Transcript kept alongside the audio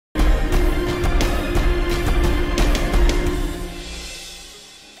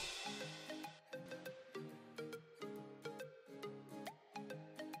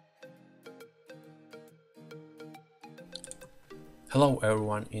Hello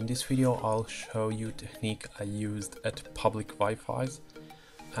everyone, in this video I'll show you technique I used at public Wi-Fi's,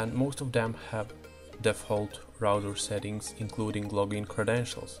 and most of them have default router settings including login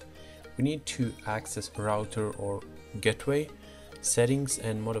credentials. We need to access router or gateway settings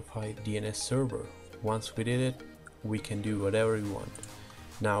and modify DNS server. Once we did it, we can do whatever we want.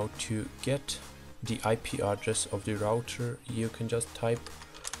 Now to get the IP address of the router, you can just type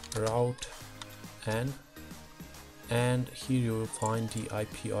route and here you will find the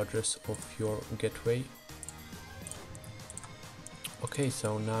IP address of your gateway. Okay,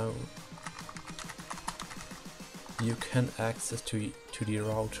 so now you can access to the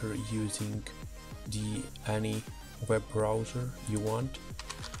router using any web browser you want,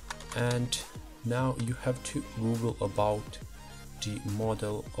 and now you have to Google about the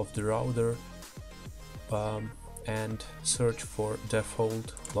model of the router and search for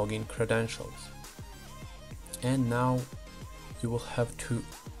default login credentials. And now you will have to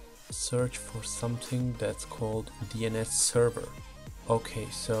search for something that's called DNS server. Okay,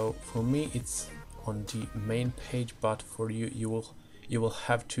 so for me it's on the main page, but for you, you will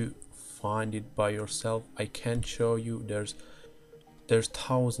have to find it by yourself. I can't show you. There's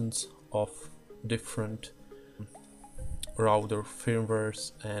thousands of different router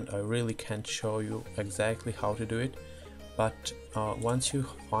firmwares, and I really can't show you exactly how to do it. But once you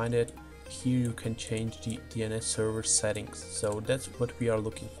find it, here you can change the DNS server settings, so that's what we are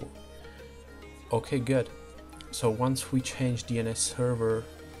looking for. Okay, good. So once we change DNS server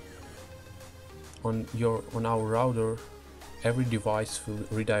on our router, every device will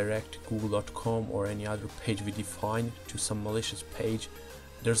redirect google.com or any other page we define to some malicious page.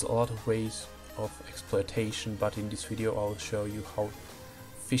 There's a lot of ways of exploitation, but in this video I'll show you how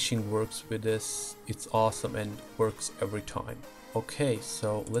phishing works with this. It's awesome and works every time. Okay,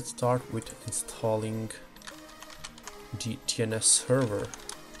 so let's start with installing the DNS server.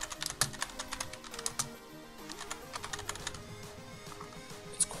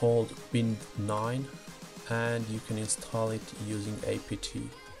 It's called Wind9 and you can install it using apt.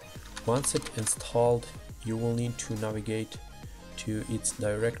 Once it's installed, you will need to navigate to its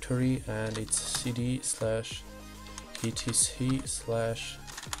directory, and it's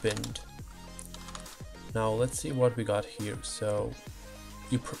cd/etc/wind. Now let's see what we got here. So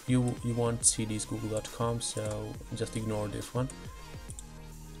you want cds google.com, so just ignore this one.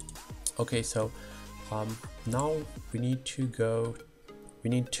 Okay, so now we need to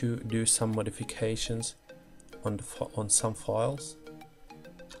do some modifications on some files.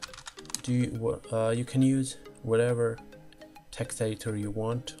 You can use whatever text editor you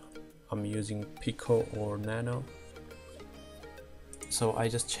want. I'm using Pico or Nano. So I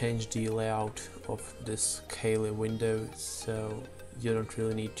just changed the layout of this Kali window, so you don't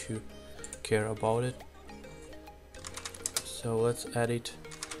really need to care about it. So let's edit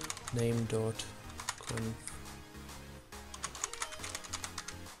name.conf.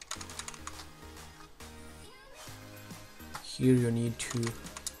 Here you need to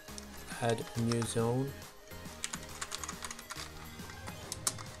add a new zone.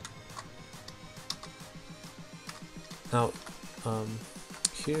 Now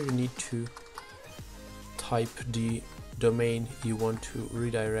here you need to type the domain you want to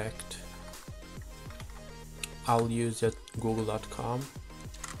redirect. I'll use it google.com.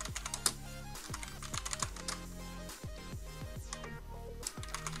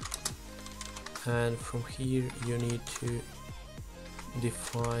 And from here you need to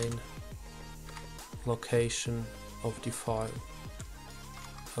define location of the file.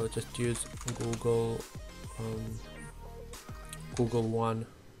 I'll just use google1.com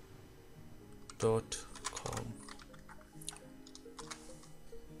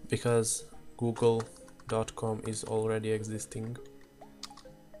because google.com is already existing,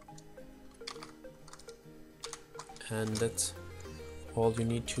 and that's all you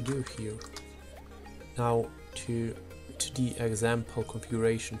need to do here. Now to the example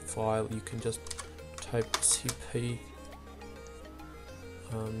configuration file, you can just type cp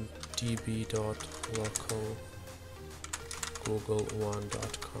db.local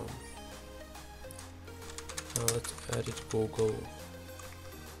google1.com. Now let's edit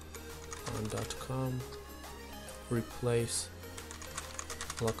google1.com, replace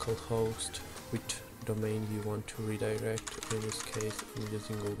localhost with domain you want to redirect. In this case I'm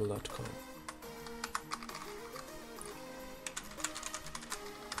using google.com.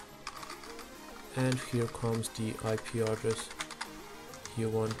 And here comes the IP address you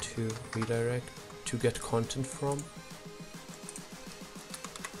want to redirect to get content from.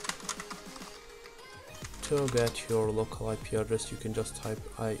 To get your local IP address, you can just type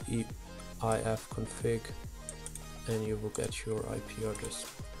ifconfig and you will get your IP address.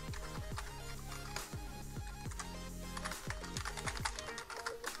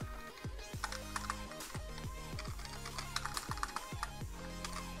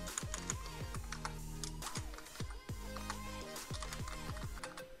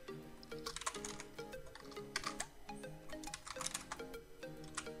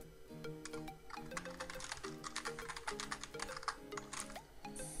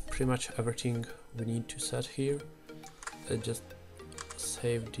 Pretty much everything we need to set here. Just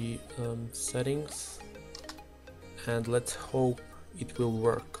save the settings and let's hope it will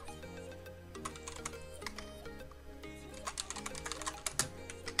work.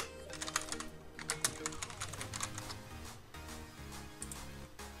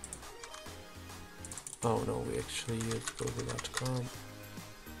 Oh no, we actually used google.com.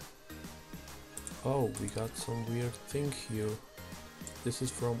 Oh, we got some weird thing here. This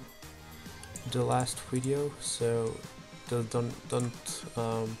is from the last video, so don't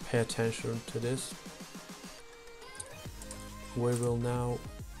pay attention to this. We will now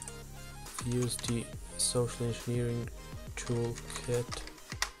use the social engineering toolkit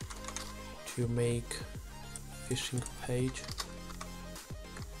to make phishing page.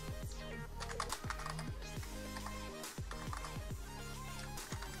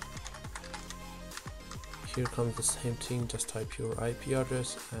 Here comes the same thing, just type your IP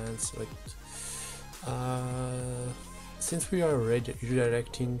address and select. Since we are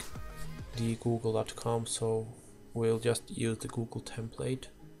redirecting the google.com, so we'll just use the Google template.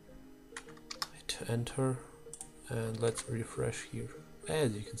 Hit enter and let's refresh here.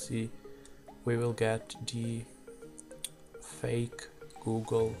 As you can see, we will get the fake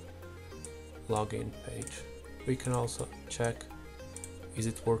Google login page. We can also check, is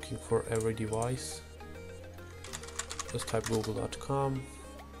it working for every device? Just type google.com.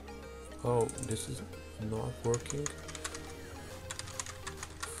 Oh, this is not working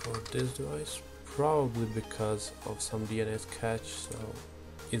for this device, probably because of some DNS catch, so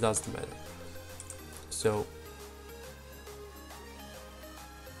it doesn't matter. So